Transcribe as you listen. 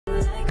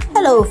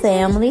Hello,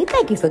 family.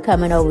 Thank you for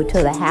coming over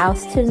to the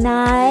house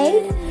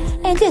tonight.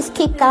 And just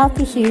kick off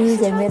your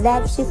shoes and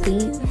relax your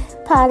feet.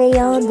 Party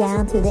on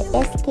down to the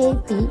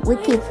SK beat. We're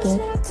kicking.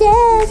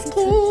 Just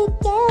kicking.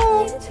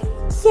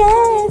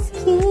 Just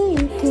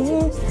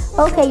kicking.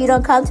 Okay, you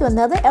don't come to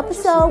another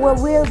episode where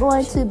we're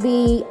going to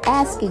be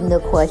asking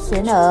the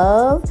question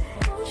of,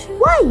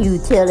 why you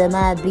telling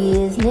my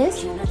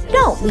business?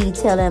 Don't be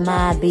telling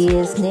my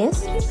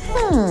business.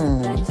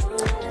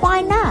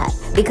 Why not?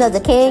 Because a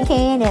can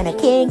and a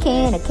can,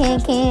 a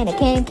can,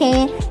 a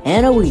can,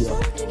 and a wheel.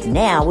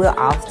 Now we're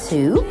off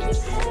to...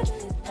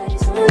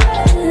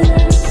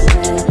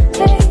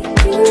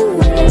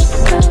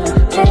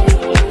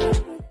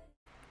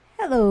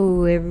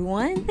 Hello,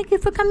 everyone. Thank you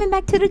for coming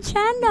back to the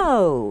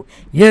channel.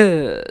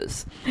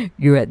 Yes,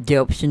 you're at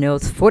Delp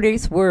Chanel's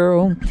 40s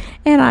World,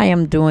 and I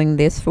am doing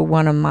this for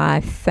one of my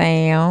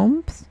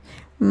family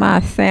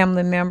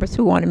members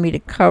who wanted me to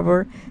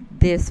cover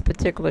this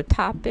particular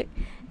topic.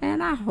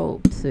 And I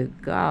hope to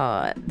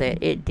God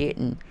that it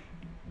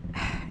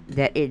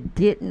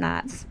did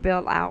not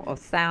spell out or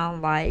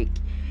sound like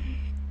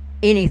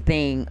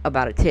anything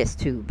about a test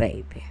tube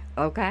baby.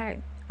 Okay?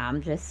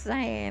 I'm just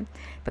saying,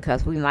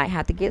 because we might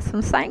have to get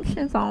some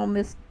sanctions on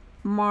Miss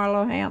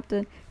Marlo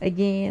Hampton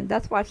again.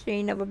 That's why she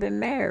ain't never been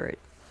married.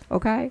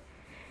 Okay?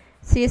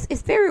 See,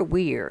 it's very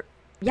weird.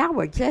 Y'all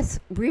were just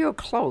real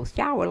close.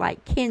 Y'all were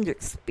like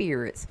kindred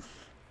spirits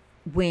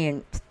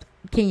when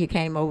Kenya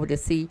came over to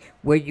see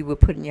where you were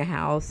putting your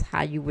house,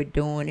 how you were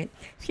doing it.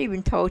 She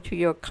even told you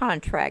your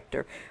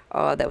contractor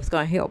that was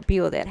going to help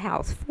build that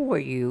house for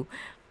you.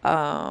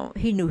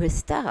 He knew his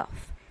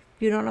stuff.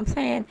 You know what I'm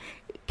saying?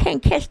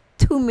 Can't catch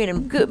too many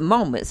good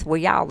moments where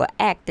y'all are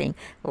acting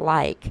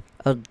like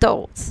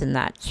adults and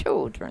not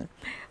children.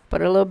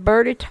 But a little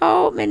birdie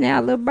told me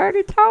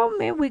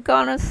we're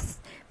going to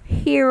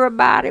hear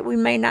about it. We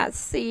may not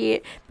see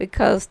it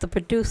because the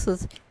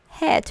producers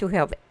had to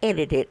have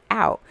edited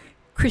out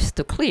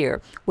crystal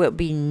clear. Will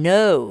be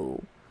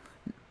no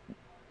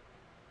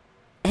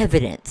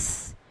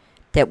evidence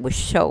that was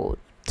showed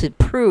to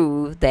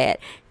prove that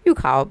you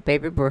called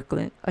baby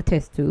Brooklyn a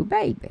test tube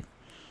baby.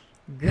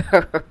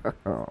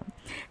 Girl,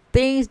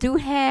 things do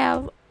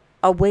have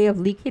a way of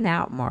leaking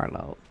out,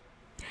 Marlo.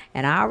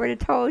 And I already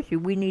told you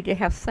we need to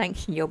have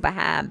sanctioned your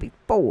behind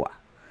before.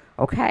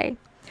 Okay?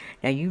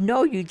 Now, you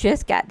know you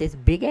just got this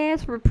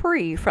big-ass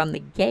reprieve from the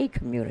gay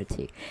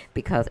community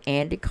because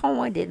Andy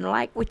Cohen didn't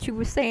like what you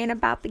were saying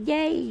about the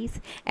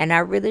gays. And I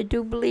really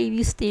do believe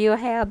you still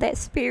have that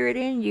spirit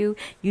in you.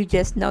 You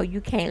just know you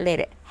can't let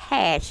it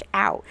hash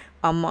out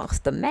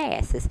amongst the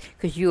masses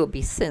because you'll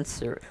be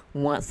censored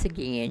once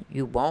again.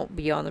 You won't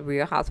be on the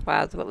Real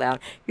Housewives of Atlanta.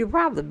 You'll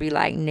probably be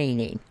like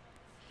Nene,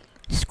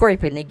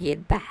 scraping to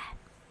get by.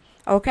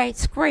 Okay?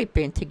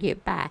 Scraping to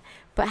get by.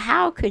 But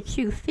how could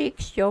you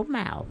fix your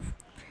mouth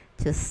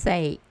to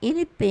say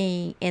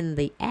anything in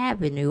the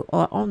avenue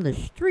or on the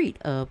street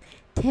of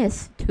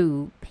test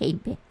tube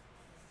baby?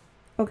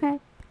 Okay?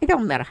 It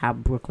don't matter how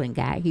Brooklyn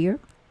got here.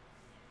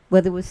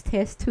 Whether it was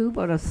test tube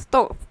or the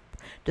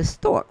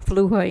stork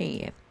flew her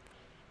in.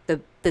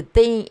 The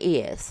thing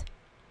is,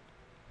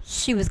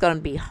 she was going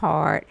to be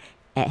hard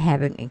at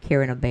having and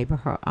carrying a baby of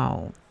her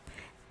own.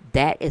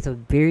 That is a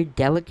very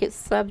delicate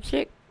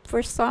subject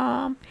for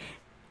some.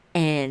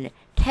 And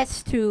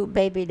test tube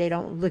baby, they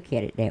don't look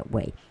at it that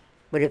way.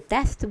 But if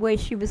that's the way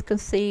she was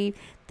conceived,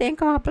 then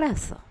God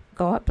bless her.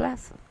 God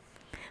bless her.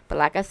 But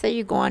like I said,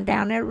 you're going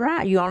down that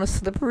ride. You're on a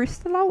slippery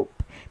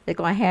slope. They're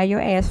going to have your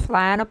ass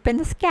flying up in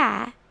the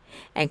sky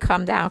and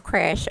come down,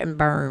 crash, and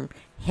burn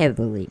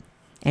heavily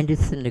and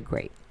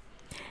disintegrate.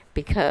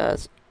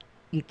 Because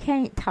you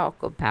can't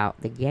talk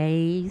about the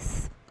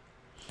gays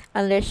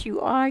unless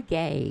you are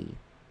gay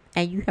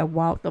and you have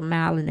walked a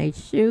mile in their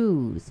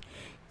shoes.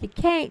 You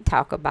can't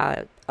talk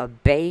about a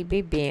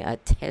baby being a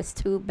test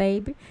tube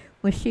baby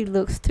when she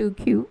looks too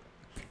cute,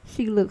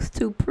 she looks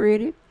too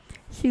pretty,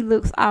 she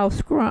looks all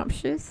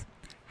scrumptious.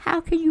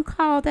 How can you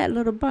call that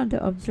little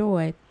bundle of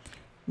joy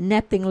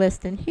nothing less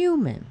than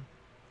human?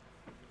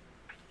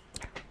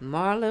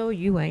 Marlo,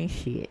 you ain't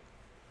shit.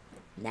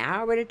 Now, I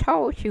already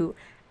told you,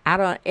 I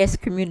done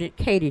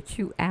excommunicated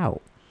you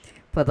out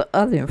for the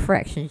other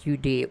infractions you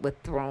did with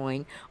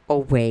throwing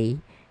away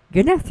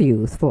your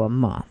nephews for a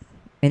month.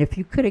 And if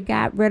you could have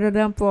got rid of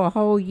them for a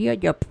whole year,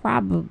 you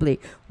probably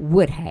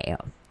would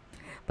have.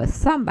 But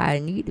somebody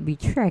need to be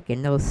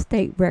tracking those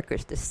state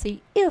records to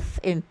see if,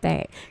 in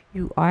fact,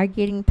 you are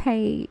getting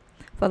paid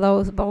for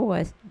those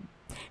boys.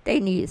 They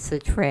need to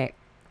subtract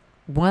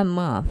 1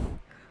 month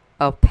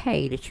of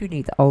pay that you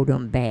need to owe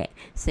them back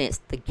since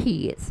the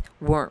kids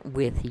weren't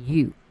with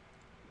you.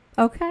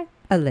 Okay?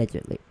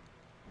 Allegedly.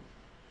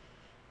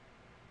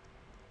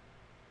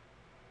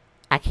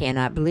 I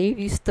cannot believe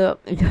you stuck.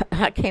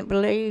 I can't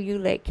believe you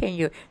let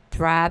Kenya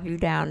drive you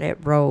down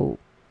that road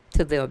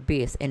to the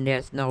abyss and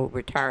there's no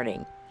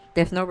returning.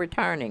 There's no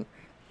returning.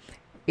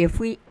 If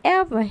we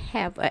ever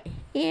have a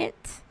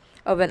hint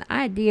of an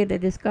idea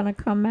that it's going to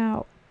come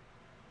out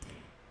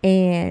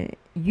and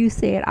you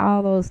said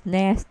all those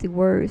nasty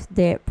words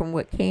that from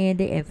what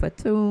Candy and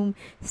Fatum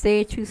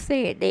said you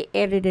said, they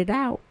edited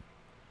out,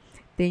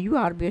 then you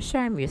ought to be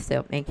ashamed of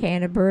yourself. And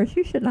Kandiburruss,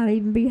 you should not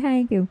even be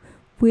hanging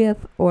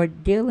with or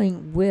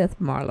dealing with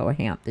Marlo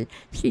Hampton.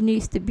 She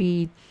needs to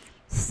be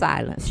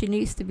silenced. She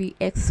needs to be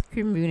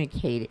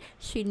excommunicated.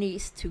 She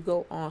needs to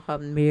go on her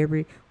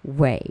merry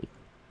way.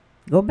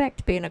 Go back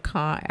to being a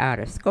con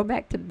artist. Go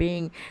back to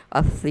being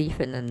a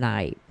thief in the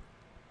night.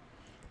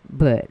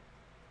 But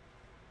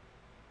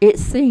it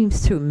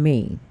seems to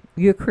me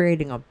you're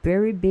creating a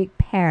very big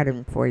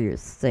pattern for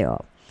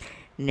yourself.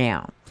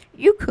 Now,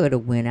 you could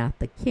have went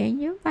after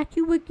Kenya like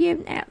you were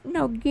getting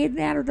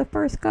out of the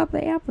first couple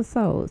of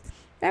episodes.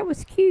 That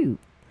was cute.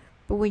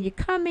 But when you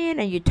come in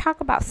and you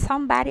talk about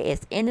somebody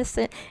as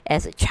innocent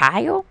as a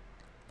child,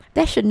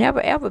 that should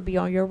never ever be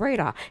on your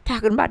radar.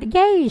 Talking about the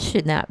gays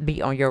should not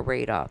be on your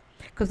radar.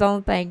 Because the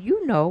only thing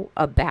you know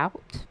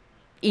about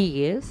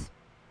is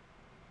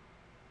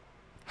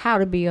how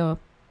to be a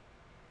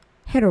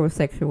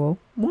heterosexual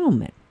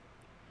woman.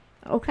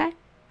 Okay?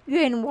 You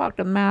ain't walked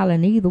a mile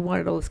in either one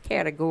of those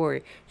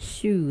category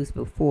shoes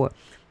before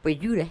for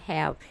you to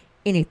have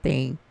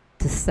anything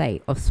to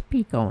say or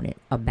speak on it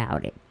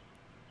about it.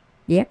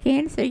 Yeah,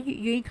 Candy said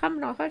you ain't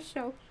coming on her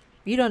show.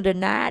 You don't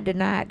deny.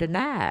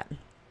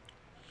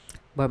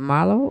 But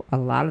Marlo, a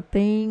lot of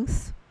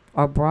things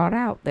are brought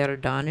out that are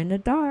done in the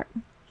dark.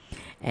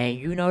 And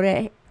you know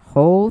that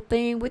whole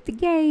thing with the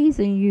gays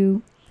and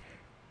you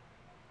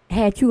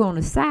had you on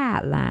the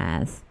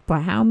sidelines for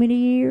how many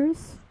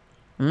years?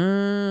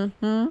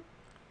 Mm-hmm.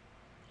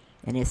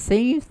 And it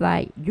seems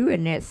like you're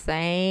in that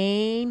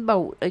same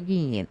boat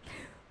again,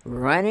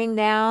 running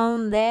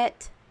down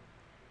that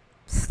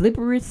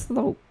slippery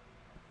slope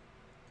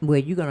where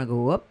you're going to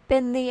go up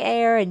in the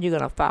air and you're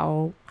going to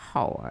fall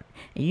hard.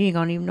 And you ain't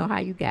going to even know how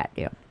you got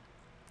there.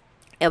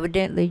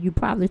 Evidently, you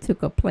probably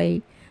took a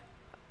play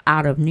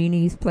out of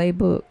Nene's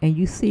playbook and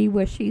you see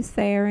where she's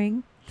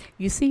faring.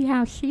 You see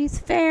how she's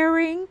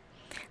faring.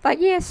 Like,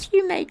 yes,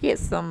 she may get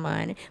some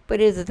money, but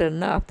is it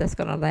enough that's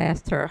going to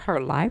last her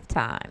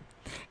lifetime?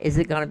 Is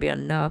it going to be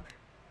enough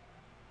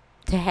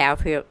to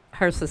have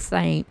her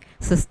sustain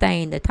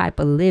the type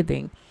of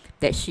living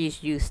that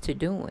she's used to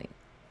doing?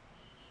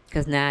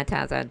 Because 9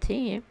 times out of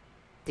 10,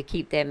 to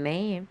keep that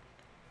man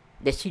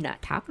that she's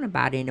not talking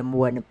about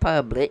anymore in the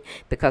public,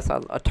 because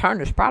her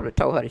attorneys probably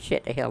told her to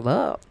shut the hell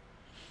up.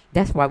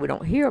 That's why we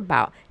don't hear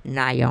about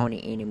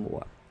Naomi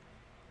anymore.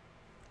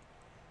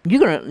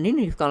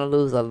 Nene's gonna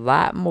lose a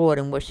lot more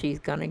than what she's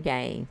gonna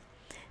gain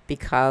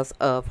because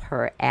of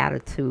her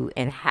attitude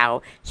and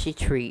how she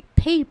treats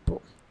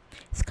people.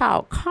 It's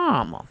called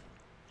karma.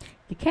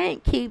 You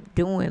can't keep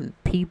doing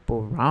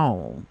people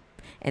wrong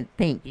and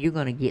think you're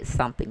gonna get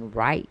something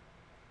right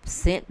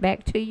sent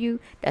back to you.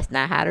 That's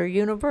not how the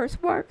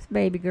universe works,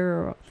 baby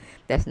girl.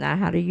 That's not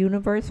how the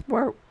universe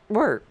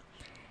work.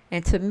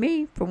 And to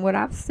me, from what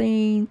I've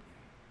seen,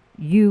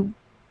 you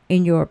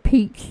in your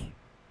peach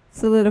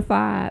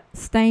solidified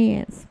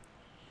stance,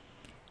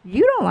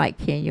 you don't like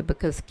Kenya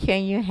because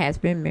Kenya has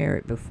been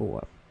married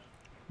before.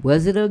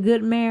 Was it a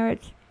good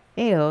marriage?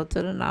 Hell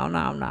to the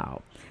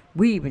no.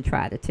 We even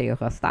tried to tell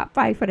her, stop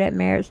fighting for that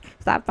marriage.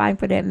 Stop fighting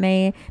for that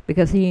man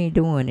because he ain't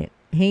doing it.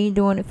 He ain't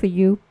doing it for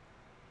you.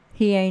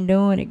 He ain't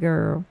doing it,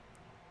 girl.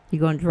 He's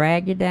going to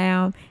drag you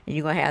down and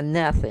you're going to have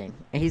nothing.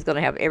 And he's going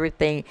to have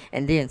everything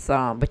and then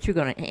some. But you're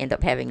going to end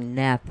up having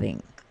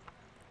nothing.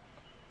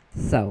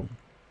 So,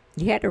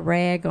 you had to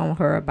rag on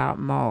her about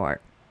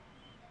Mark.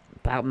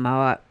 About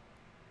Mark.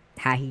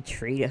 How he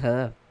treated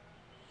her.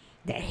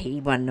 That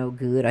he wasn't no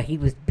good or he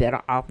was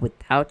better off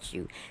without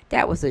you.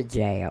 That was a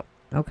jab.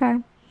 Okay?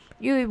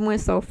 You even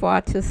went so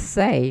far to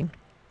say,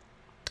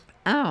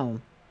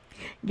 oh,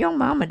 your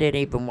mama didn't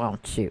even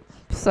want you.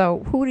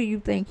 So, who do you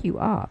think you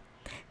are?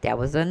 That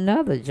was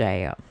another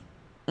jab.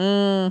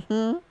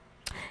 Mm-hmm.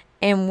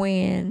 And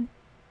when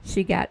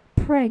she got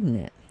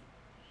pregnant,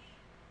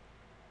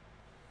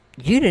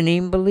 you didn't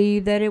even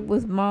believe that it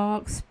was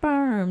Mark's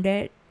sperm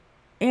that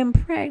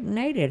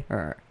impregnated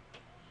her.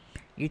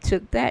 You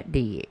took that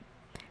dig.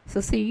 So,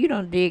 see, you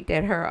don't dig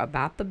at her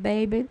about the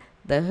baby,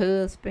 the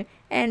husband,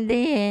 and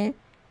then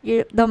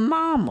the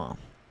mama.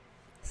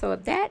 So,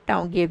 if that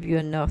don't give you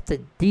enough to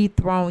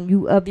dethrone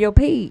you of your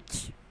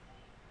peach,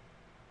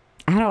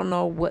 I don't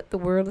know what the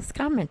world is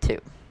coming to.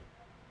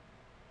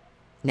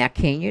 Now,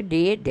 Kenya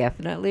did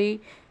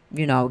definitely,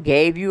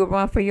 gave you a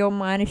run for your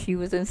money. She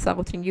was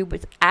insulting you,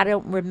 but I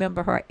don't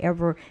remember her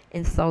ever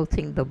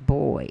insulting the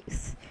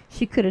boys.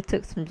 She could have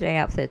took some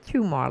jabs at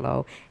you,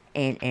 Marlo,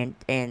 and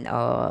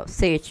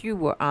said you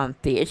were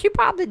unfair. She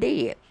probably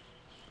did.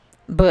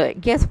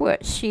 But guess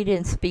what? She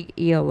didn't speak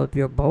ill of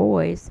your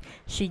boys.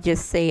 She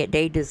just said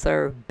they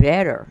deserve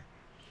better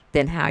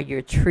than how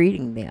you're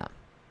treating them.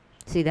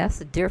 See, that's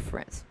the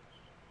difference.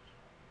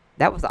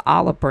 That was the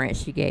olive branch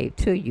she gave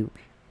to you.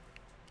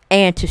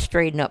 And to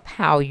straighten up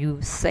how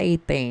you say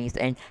things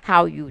and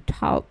how you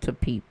talk to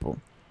people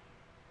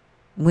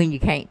when you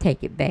can't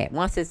take it back.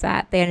 Once it's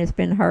out there and it's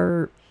been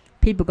heard,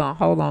 people going to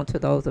hold on to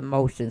those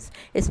emotions,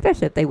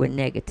 especially if they were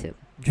negative,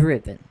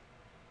 driven.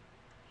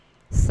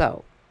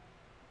 So,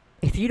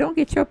 if you don't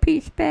get your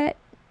peach back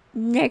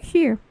next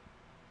year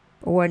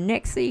or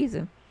next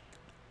season,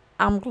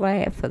 I'm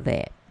glad for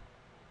that.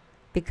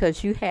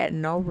 Because you had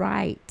no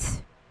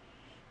right,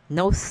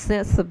 no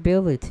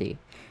sensibility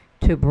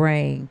to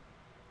bring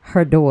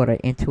her daughter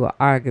into an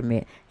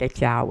argument that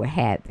y'all were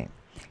having.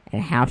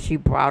 And how she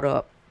brought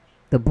up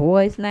the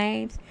boys'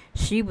 names,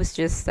 she was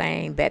just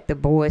saying that the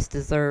boys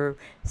deserve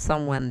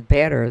someone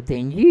better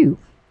than you.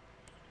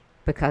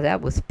 Because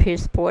that was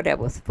piss poor, that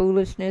was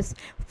foolishness,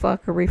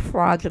 fuckery,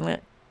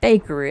 fraudulent,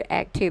 fakery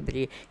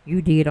activity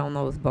you did on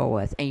those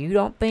boys. And you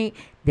don't think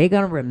they're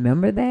going to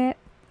remember that?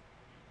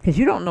 Because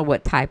you don't know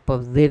what type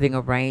of living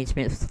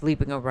arrangements,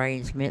 sleeping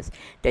arrangements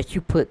that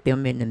you put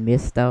them in the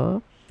midst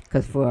of.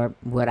 Because for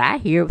what I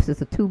hear, it was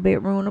just a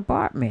 2-bedroom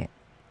apartment.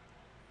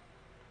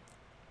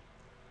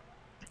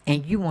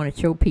 And you wanted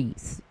your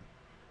peace.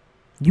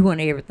 You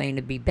wanted everything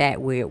to be back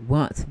where it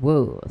once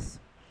was.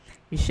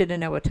 You should have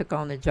never took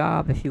on the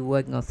job if you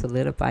wasn't going to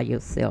solidify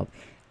yourself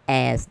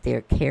as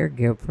their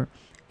caregiver,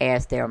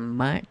 as their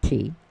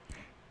auntie.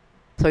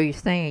 So you're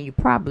saying you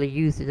probably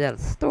used it as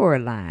a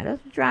storyline. That's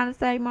what I'm trying to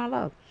say, my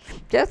love.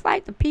 Just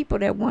like the people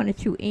that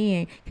wanted you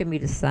in can be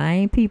the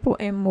same people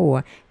and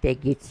more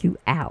that get you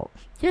out.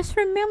 Just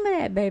remember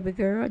that, baby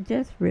girl.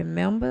 Just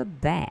remember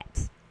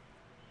that.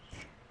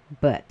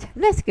 But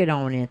let's get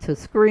on into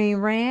Screen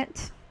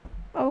Rant.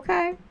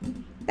 Okay?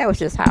 That was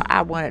just how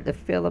I wanted to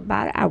feel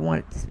about it. I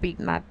wanted to speak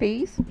my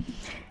piece.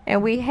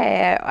 And we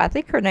had, I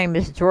think her name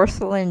is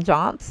Jocelyn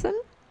Johnson.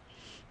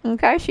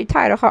 Okay? She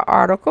titled her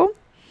article,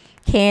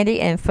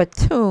 Candy and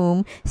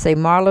Fatum say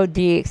Marlo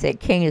Diggs and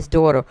Kenya's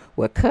daughter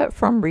were cut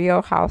from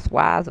Real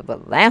Housewives of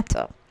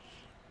Atlanta.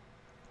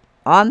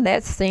 On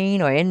that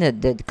scene or in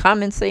the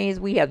coming scenes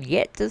we have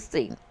yet to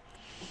see.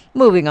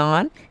 Moving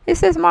on, it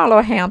says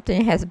Marlo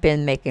Hampton has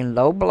been making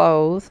low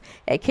blows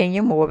at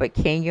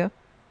KenyaMoore,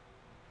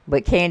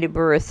 but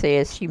Kandiburruss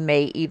says she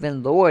made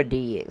even lower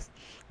digs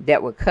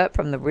that were cut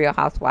from the Real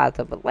Housewives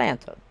of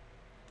Atlanta.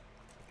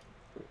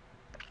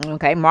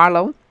 Okay,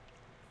 Marlo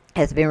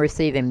has been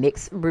receiving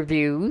mixed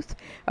reviews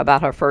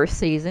about her first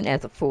season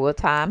as a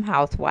full-time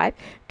housewife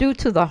due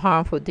to the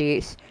harmful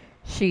digs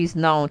she's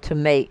known to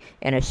make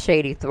in a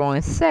shady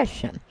throwing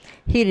session.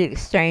 Heated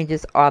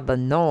exchanges are the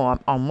norm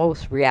on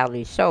most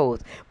reality shows,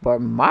 but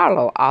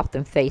Marlo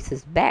often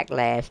faces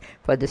backlash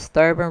for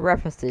disturbing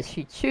references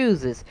she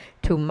chooses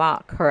to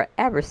mock her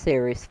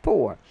adversaries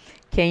for.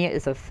 Kenya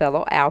is a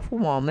fellow alpha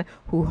woman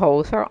who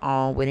holds her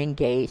own when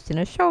engaged in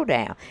a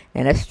showdown,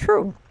 and that's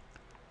true.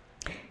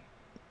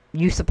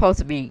 You're supposed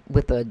to be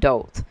with the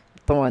adults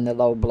throwing the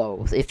low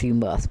blows if you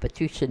must, but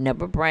you should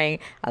never bring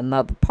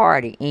another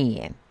party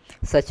in,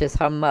 such as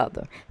her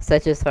mother,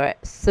 such as her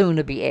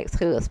soon-to-be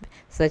ex-husband,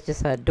 such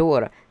as her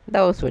daughter.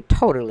 Those were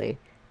totally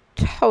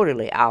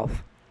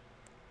off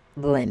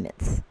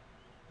limits.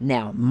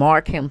 Now,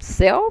 Mark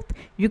himself,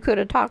 you could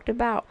have talked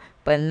about,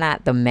 but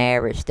not the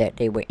marriage that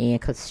they were in,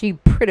 because she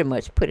pretty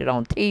much put it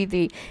on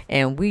TV,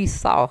 and we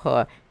saw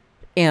her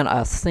in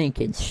a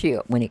sinking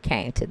ship when it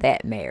came to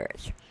that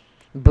marriage.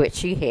 But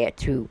she had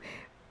to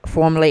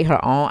formulate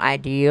her own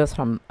ideas,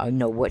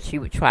 what she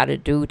would try to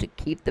do to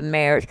keep the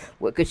marriage.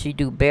 What could she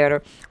do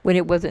better when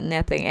it wasn't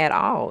nothing at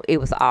all? It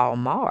was all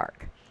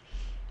Mark.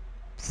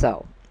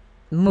 So,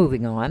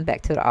 moving on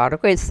back to the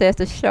article, it says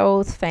the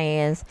show's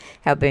fans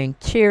have been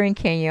cheering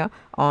Kenya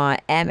on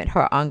amid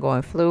her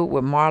ongoing feud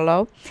with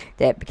Marlo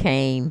that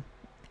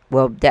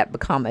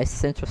become a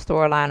central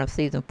storyline of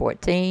season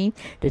 14.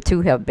 The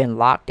two have been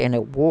locked in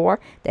a war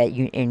that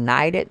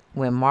ignited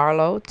when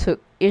Marlo took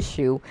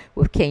issue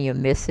with Kenya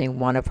missing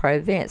one of her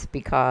events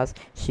because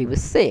she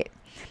was sick.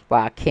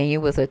 While Kenya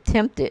was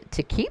attempted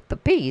to keep the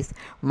peace,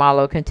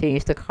 Marlo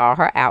continues to call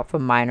her out for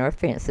minor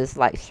offenses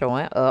like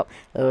showing up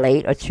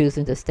late or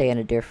choosing to stay in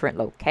a different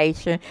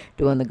location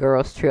during the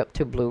girls' trip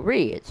to Blue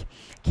Ridge.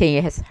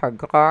 Kenya has her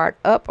guard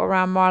up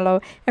around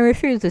Marlo and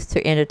refuses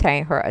to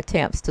entertain her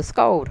attempts to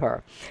scold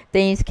her.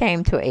 Things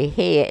came to a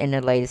head in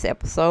the latest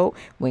episode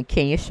when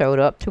Kenya showed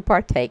up to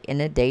partake in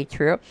the day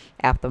trip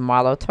after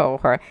Marlo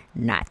told her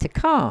not to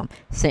come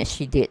since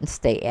she didn't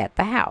stay at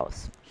the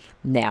house.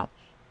 Now,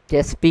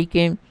 just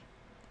speaking,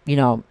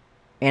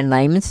 in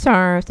layman's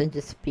terms and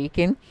just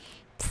speaking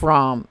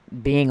from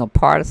being a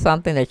part of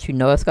something that you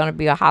know is going to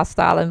be a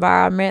hostile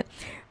environment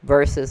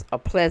versus a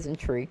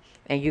pleasantry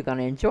and you're going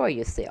to enjoy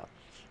yourself.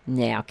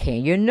 Now,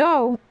 Kenya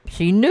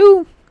she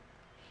knew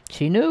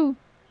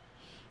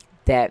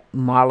that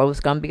Marlo was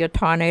going to be a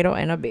tornado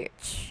and a bitch.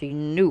 She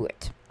knew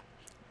it.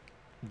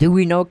 Do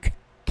we know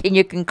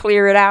Kenya can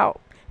clear it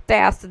out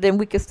faster than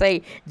we could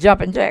say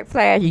jumping jack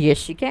flash? Yes,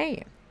 she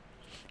can.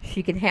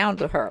 She can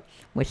handle her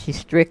when she's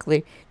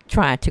strictly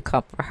trying to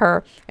comfort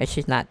her and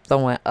she's not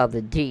throwing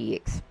other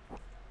digs.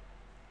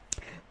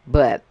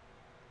 But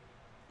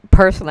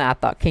personally, I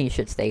thought Kenya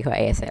should stay her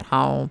ass at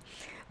home.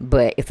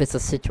 But if it's a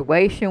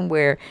situation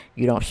where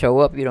you don't show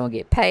up, you don't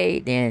get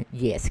paid, then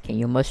yes,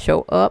 Kenya must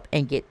show up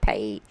and get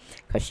paid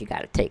because she got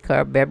to take care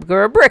of baby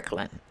girl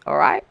Brooklyn. All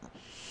right?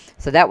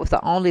 So that was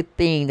the only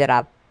thing that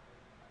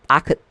I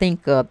could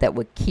think of that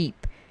would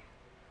keep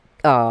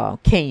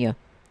Kenya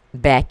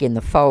back in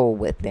the fold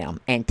with them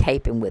and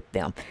taping with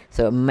them.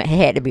 So it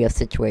had to be a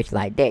situation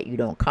like that. You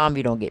don't come,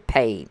 you don't get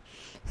paid.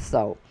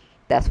 So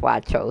that's why I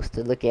chose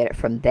to look at it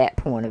from that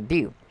point of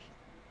view.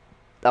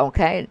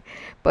 Okay,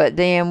 but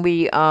then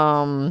we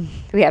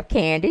have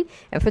Candy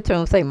and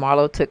Fatum say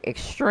Marlo took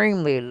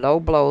extremely low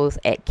blows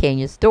at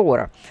Kenya's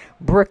daughter,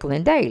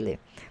 Brooklyn Daily,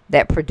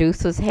 that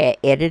producers had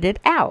edited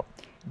out.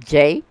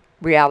 Jay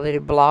Reality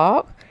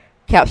Blog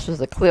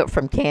captures a clip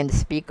from Candy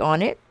Speak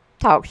On It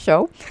talk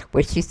show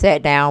where she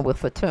sat down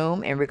with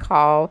Fatum and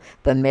recalled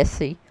the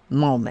messy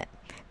moment.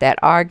 That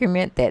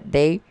argument that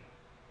they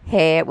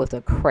had was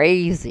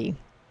crazy.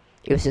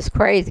 It was just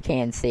crazy,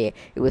 Candy said.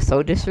 It was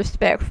so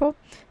disrespectful.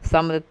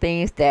 Some of the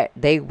things that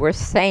they were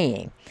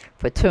saying.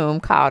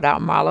 Fatum called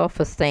out Marlo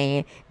for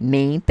saying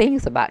mean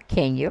things about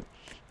Kenya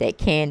that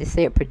Candy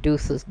said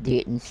producers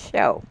didn't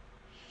show.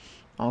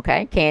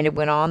 Okay, Candy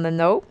went on the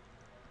note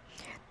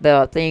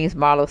the things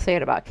Marlo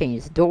said about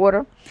Kenya's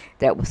daughter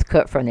that was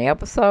cut from the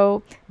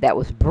episode. That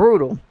was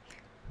brutal,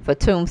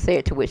 Fatum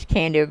said, to which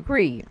Candy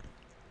agreed.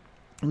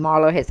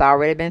 Marlo has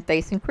already been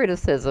facing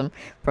criticism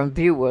from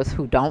viewers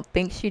who don't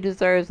think she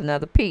deserves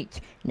another peach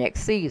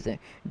next season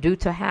due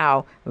to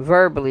how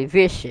verbally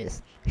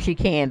vicious she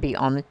can be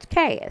on the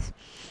cast.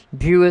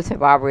 Viewers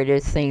have already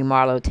seen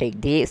Marlo take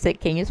digs at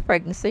Kenya's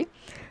pregnancy,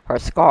 her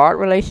scarred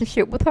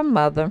relationship with her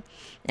mother,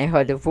 and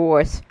her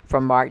divorce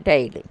from Mark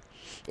Daly.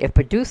 If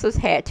producers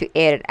had to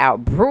edit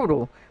out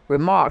brutal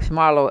remarks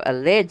Marlo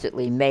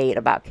allegedly made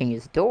about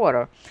Kenya's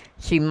daughter,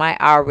 she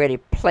might already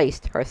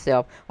placed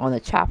herself on the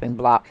chopping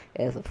block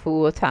as a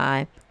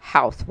full-time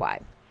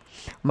housewife.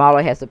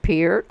 Marlo has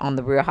appeared on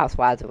The Real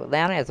Housewives of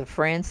Atlanta as a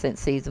friend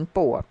since season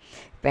 4.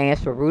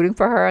 Fans were rooting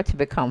for her to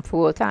become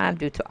full-time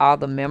due to all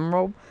the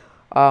memorable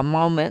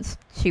moments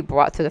she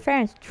brought to the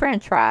franchise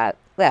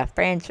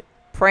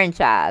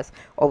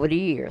over the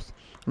years.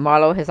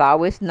 Marlo has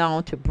always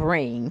known to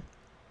bring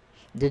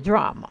the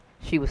drama.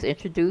 She was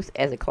introduced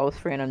as a close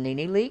friend of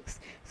neneleakes,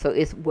 so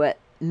it's what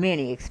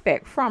many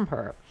expect from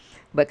her.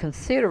 But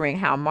considering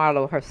how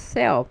Marlo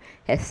herself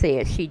has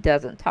said she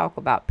doesn't talk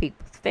about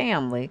people's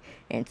family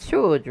and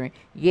children,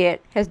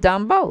 yet has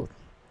done both.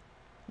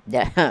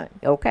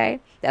 Okay?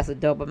 That's a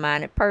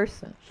double-minded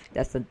person.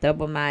 That's a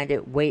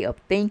double-minded way of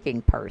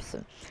thinking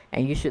person.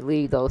 And you should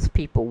leave those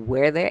people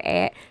where they're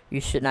at.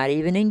 You should not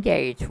even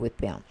engage with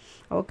them.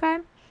 Okay?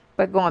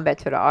 But going back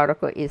to the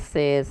article, it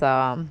says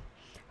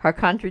her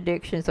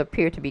contradictions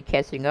appear to be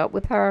catching up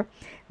with her.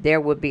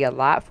 There would be a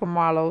lot for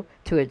Marlo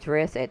to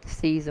address at the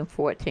season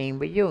 14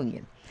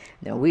 reunion.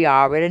 Now, we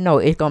already know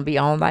it's going to be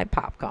on like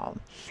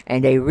popcorn.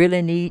 And they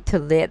really need to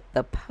let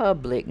the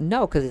public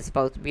know, because it's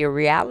supposed to be a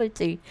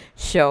reality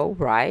show,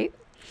 right?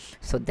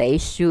 So they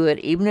should,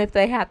 even if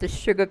they have to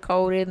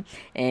sugarcoat it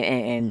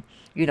and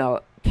you know,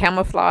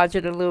 camouflage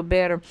it a little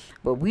better,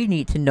 but we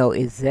need to know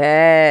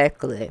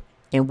exactly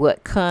in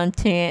what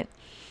content.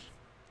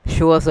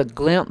 Show us a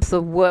glimpse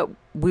of what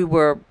we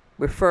were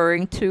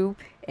referring to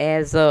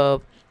as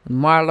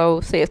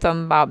Marlo said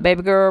something about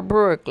Baby Girl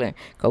Brooklyn.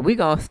 Because we're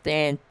going to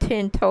stand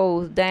 10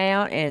 toes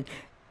down and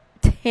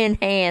 10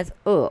 hands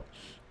up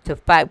to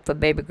fight for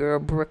Baby Girl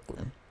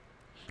Brooklyn.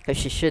 Because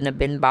she shouldn't have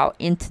been brought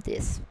into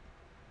this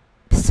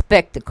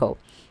spectacle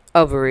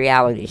of a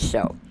reality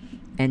show.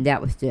 And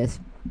that was just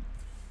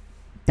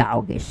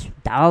doggish,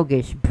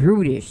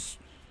 brutish.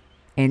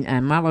 And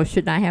Marlo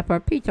should not have her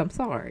peach. I'm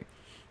sorry.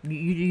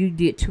 You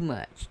did too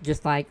much.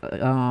 Just like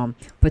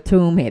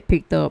Fatum had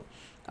picked up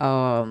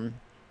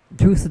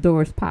Drew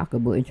Sidor's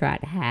pocketbook and tried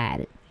to hide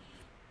it.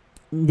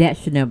 That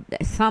should have.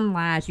 Some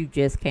lies you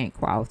just can't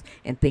cross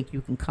and think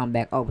you can come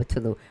back over to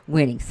the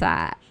winning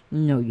side.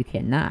 No, you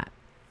cannot.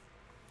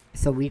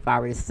 So we've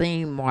already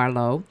seen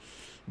Marlo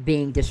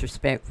being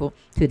disrespectful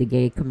to the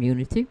gay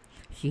community.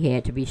 She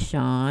had to be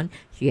shunned.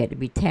 She had to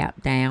be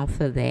tapped down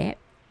for that.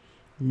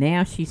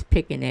 Now she's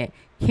picking at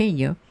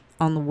Kenya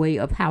on the way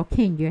of how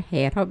Kenya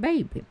had her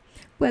baby.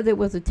 Whether it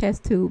was a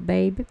test tube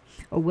baby,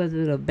 or whether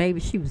it was a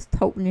baby she was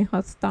toting in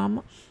her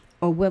stomach,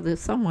 or whether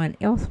someone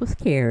else was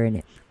carrying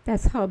it.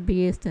 That's her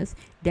business.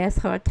 That's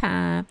her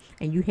time.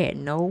 And you had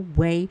no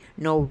way,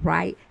 no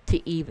right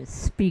to even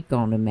speak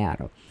on the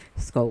matter.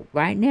 So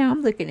right now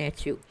I'm looking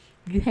at you.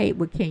 You hate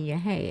what Kenya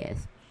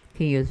has.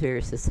 Kenya is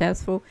very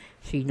successful.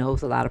 She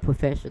knows a lot of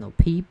professional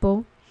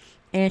people.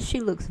 And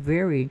she looks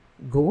very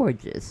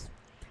gorgeous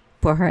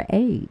for her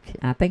age.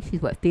 I think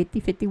she's, what, 50,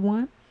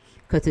 51?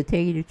 Because to tell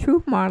you the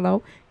truth,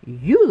 Marlo,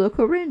 you look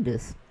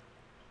horrendous.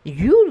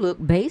 You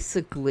look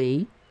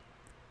basically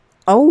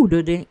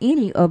older than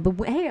any of the...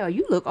 Hell,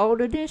 you look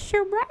older than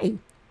Sheree.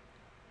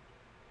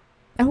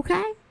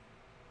 Okay?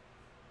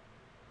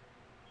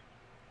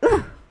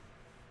 Ugh.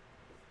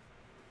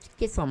 It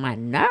gets on my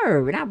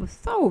nerve. And I was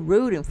so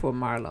rooting for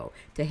Marlo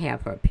to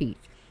have her peach.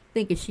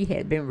 Thinking she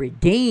had been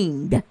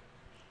redeemed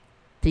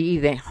to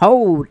even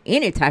hold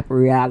any type of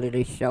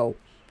reality show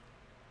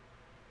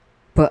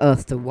for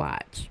us to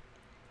watch.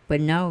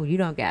 But no, you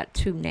don't got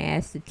too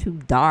nasty,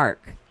 too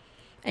dark.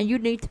 And you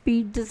need to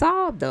be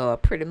dissolved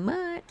of, pretty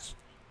much.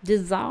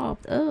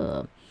 Dissolved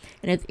of.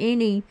 And if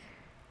any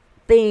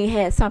thing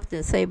had something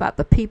to say about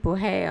the people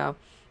have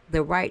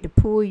the right to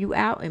pull you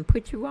out and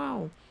put you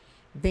on,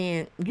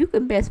 then you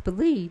can best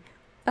believe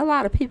a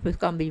lot of people is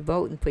going to be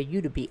voting for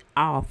you to be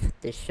off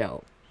the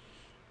show.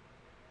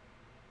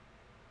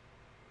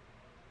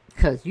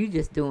 Because you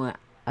just doing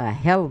a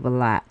hell of a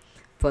lot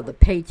for the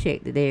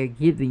paycheck that they're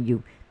giving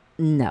you.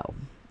 No,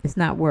 it's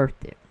not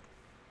worth it.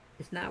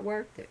 It's not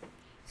worth it.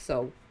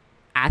 So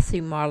I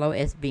see Marlo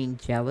as being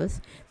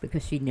jealous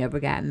because she never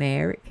got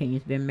married.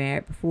 Kenya's been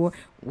married before.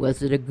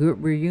 Was it a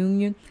good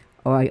reunion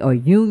or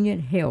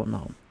union? Hell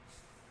no.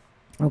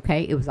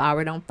 Okay, it was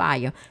already on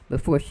fire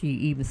before she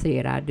even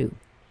said I do.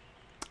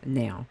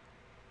 Now,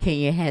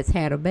 Kenya has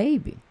had a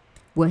baby.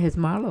 What has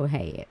Marlo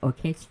had? Or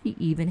can she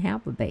even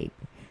have a baby?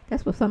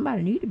 That's what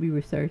somebody need to be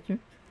researching.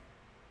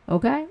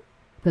 Okay?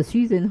 Because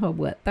she's in her,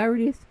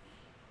 30s?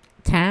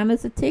 Time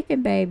is a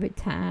ticking, baby.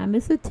 Time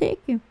is a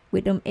ticking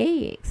with them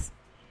eggs.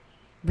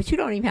 But you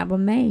don't even have a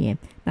man.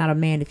 Not a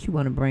man that you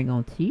want to bring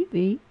on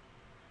TV.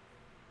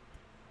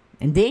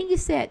 And then you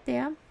sat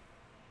there,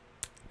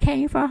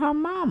 came for her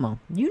mama.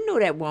 You knew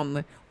that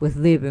woman was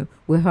living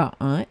with her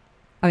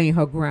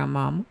her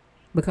grandmama,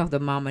 because the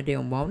mama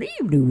didn't want it.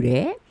 You knew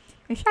that.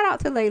 And shout out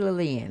to Layla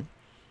Lynn.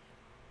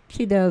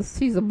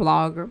 She's a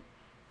blogger.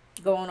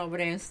 Go on over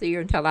there and see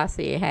her until I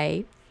said,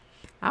 hey.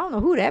 I don't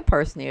know who that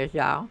person is,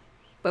 y'all.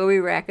 But we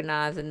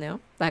recognizing them.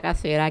 Like I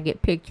said, I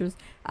get pictures.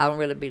 I don't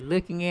really be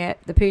looking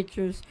at the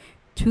pictures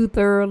too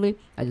thoroughly.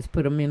 I just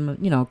put them in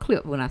my,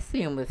 clip when I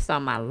see them with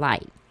some I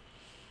like.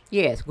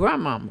 Yes,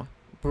 grandmama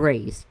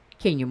raised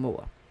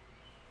KenyaMoore.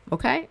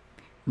 Okay?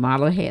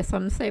 Marlo had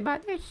something to say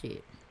about that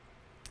shit.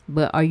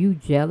 But are you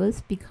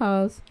jealous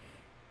because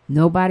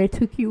nobody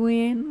took you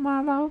in,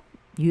 Marlo?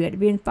 You had to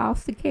be in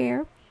foster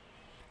care?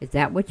 Is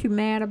that what you're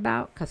mad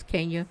about? Because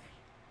Kenya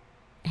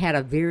had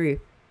a very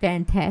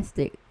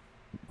fantastic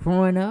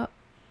growing up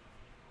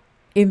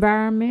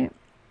environment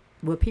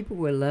where people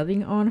were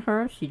loving on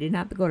her. She didn't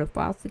have to go to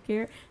foster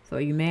care. So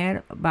are you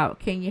mad about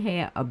Kenya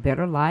had a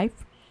better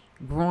life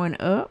growing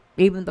up,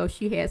 even though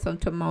she had some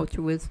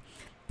tumultuous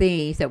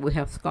things that would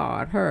have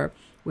scarred her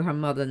with her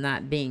mother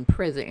not being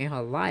present in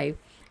her life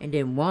and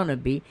didn't want to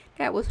be?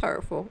 That was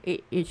hurtful.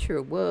 It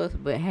sure was.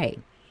 But hey,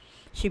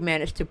 she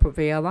managed to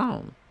prevail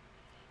on.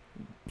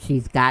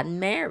 She's gotten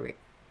married.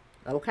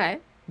 Okay?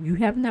 You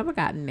have never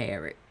gotten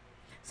married.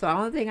 So the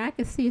only thing I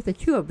can see is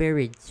that you are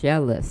very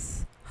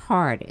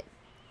jealous-hearted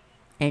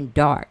and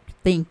dark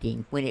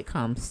thinking when it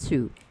comes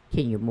to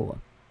KenyaMoore.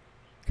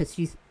 Because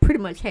she's pretty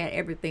much had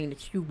everything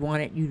that you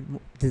wanted, you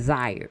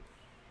desired.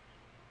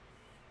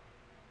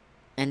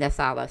 And that's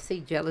all I see.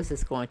 Jealous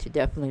is going to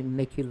definitely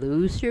make you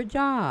lose your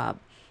job.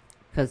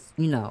 Because,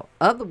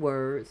 other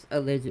words,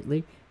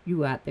 allegedly,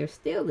 you out there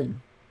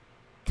stealing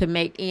to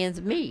make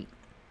ends meet.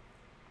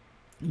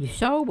 You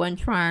sure wasn't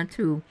trying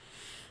to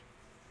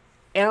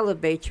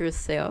elevate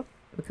yourself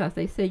because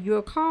they said you're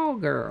a call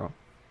girl.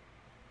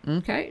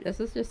 Okay, this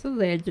is just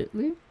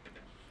allegedly.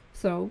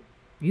 So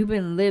you've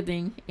been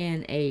living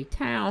in a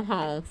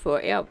townhome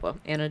forever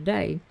and a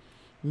day.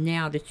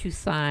 Now that you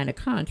signed a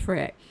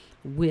contract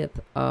with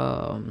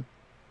Bravo,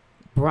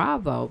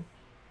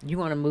 you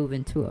want to move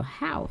into a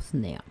house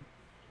now.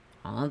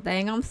 Only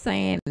thing I'm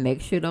saying,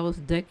 make sure those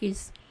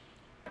duckies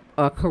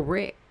are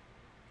correct,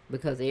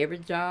 because every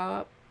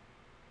job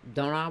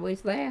don't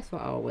always last for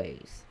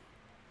always.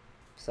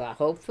 So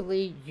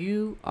hopefully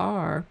you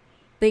are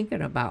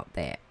thinking about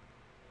that.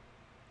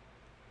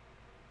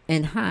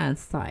 In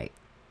hindsight,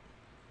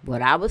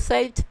 what I would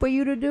say for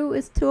you to do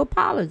is to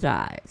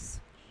apologize.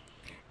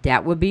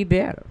 That would be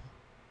better.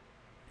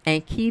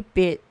 And keep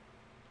it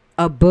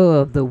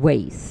above the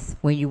waist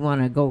when you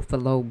want to go for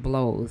low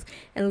blows.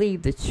 And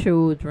leave the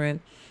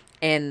children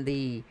and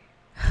the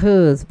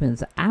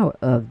husbands out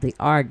of the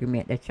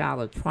argument that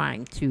y'all are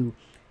trying to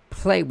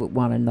play with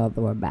one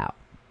another about.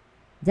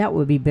 That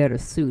would be better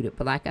suited.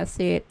 But like I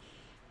said,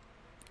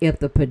 if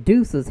the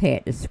producers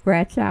had to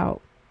scratch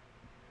out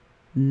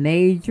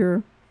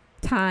major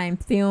time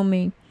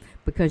filming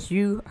because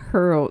you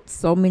hurled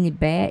so many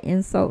bad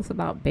insults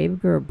about baby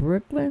girl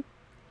Brooklyn,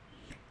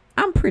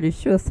 I'm pretty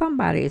sure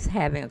somebody is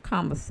having a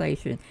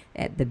conversation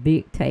at the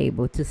big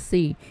table to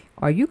see,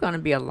 are you going to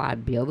be a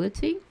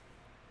liability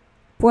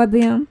for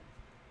them?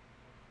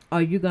 Or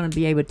are you going to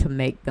be able to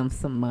make them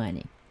some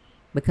money?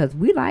 Because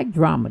we like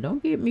drama.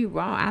 Don't get me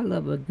wrong. I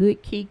love a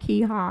good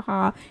kiki,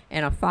 ha-ha,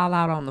 and a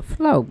fallout on the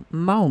floor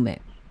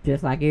moment,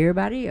 just like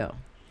everybody else.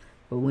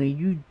 But when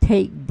you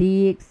take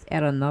digs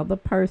at another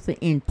person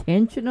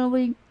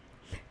intentionally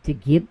to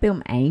get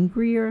them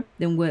angrier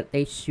than what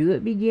they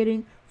should be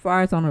getting, as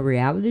far as on a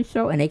reality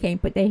show, and they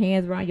can't put their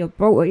hands around your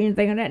throat or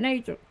anything of that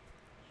nature,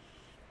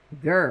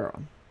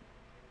 girl,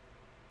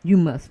 you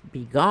must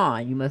be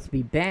gone. You must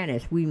be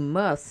banished. We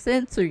must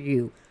censor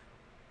you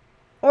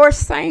or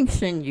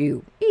sanction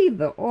you.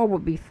 Either or will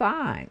be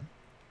fine.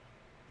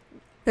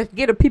 Let's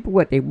get the people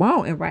what they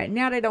want. And right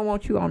now they don't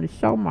want you on the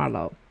show,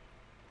 Marlo.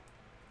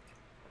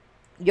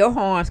 Your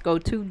horns go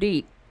too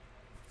deep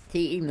to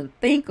even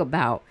think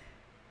about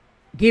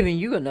giving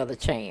you another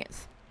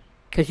chance.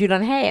 Because you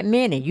done had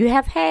many. You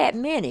have had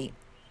many.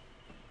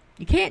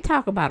 You can't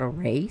talk about a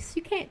race.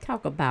 You can't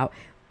talk about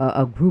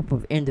a group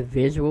of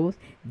individuals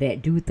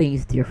that do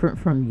things different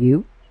from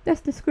you.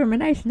 That's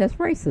discrimination. That's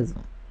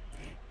racism.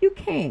 You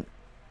can't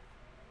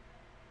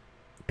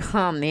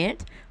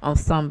comment on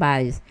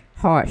somebody's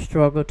hard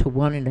struggle to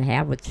wanting to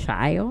have a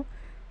child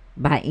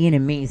by any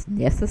means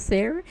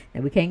necessary.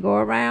 And we can't go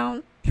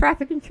around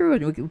trafficking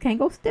children. We can't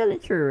go stealing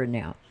children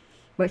now.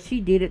 But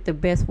she did it the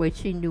best way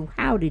she knew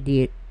how to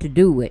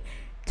do it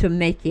to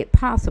make it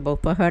possible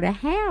for her to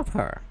have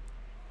her.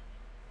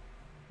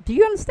 Do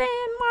you understand,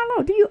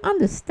 Marlo? Do you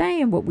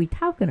understand what we're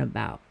talking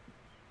about?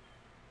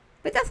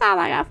 But that's all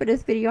I got for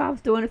this video. I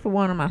was doing it for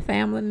one of my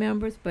family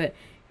members, but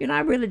you know,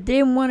 I really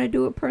didn't want to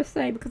do it per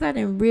se because I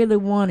didn't really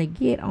want to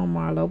get on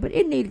Marlo. But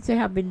it needed to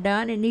have been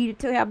done. It needed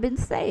to have been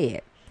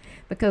said.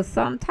 Because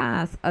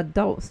sometimes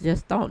adults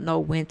just don't know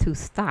when to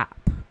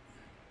stop.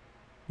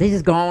 They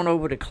just go on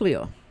over the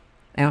cliff.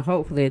 And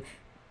hopefully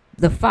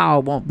the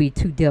fall won't be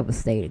too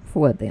devastating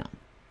for them.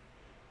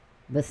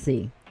 But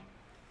see,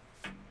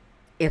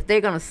 if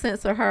they're going to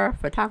censor her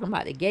for talking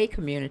about the gay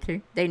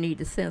community, they need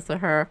to censor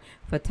her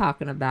for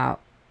talking about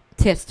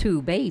test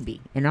tube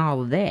baby and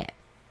all of that.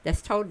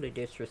 That's totally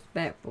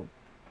disrespectful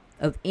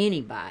of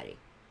anybody,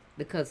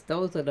 because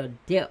those are the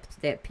depths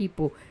that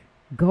people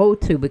go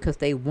to because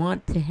they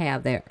want to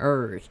have that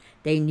urge.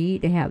 They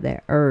need to have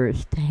that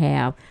urge to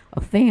have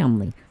a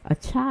family, a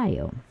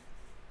child.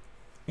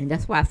 And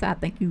that's why I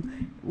think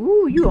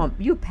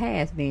you're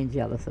past being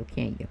jealous of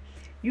Kenya.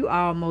 You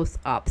almost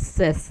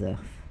obsessive,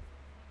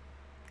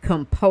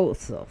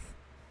 compulsive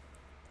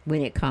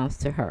when it comes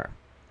to her.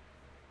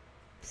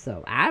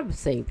 So I would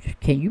say,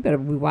 you better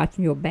be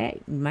watching your back.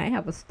 You might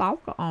have a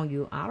stalker on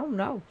you. I don't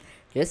know.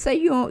 Just say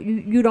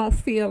you don't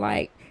feel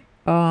like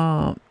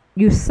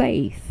you're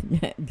safe.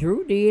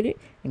 Drew did it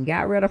and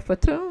got rid of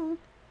Fatoon.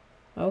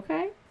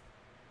 Okay?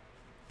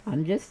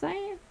 I'm just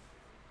saying.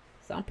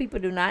 Some people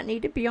do not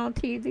need to be on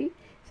TV.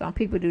 Some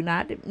people do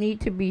not need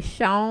to be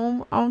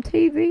shown on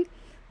TV.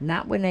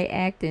 Not when they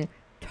acting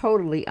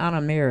totally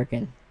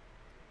un-American.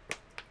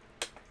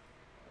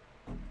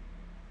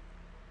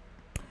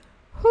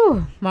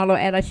 Whew, Marlo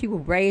act like she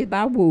was raised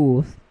by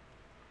wolves.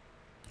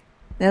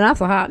 And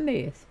that's a hot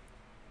mess.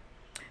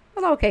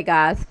 Well, okay,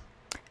 guys.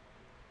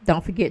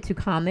 Don't forget to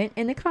comment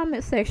in the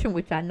comment section,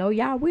 which I know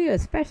y'all will,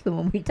 especially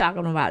when we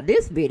talking about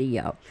this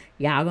video.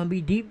 Y'all gonna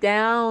be deep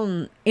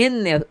down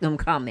in them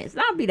comments.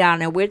 I'll be down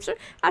there with you.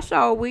 I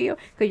sure will.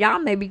 Because y'all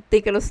may be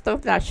thinking of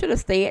stuff that I should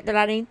have said that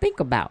I didn't think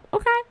about.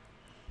 Okay?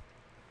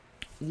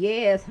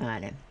 Yes,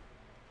 honey.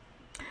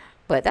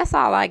 But that's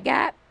all I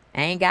got.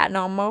 I ain't got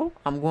no more.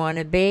 I'm going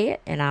to bed,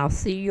 and I'll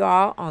see you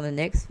all on the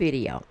next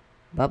video.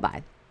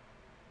 Bye-bye.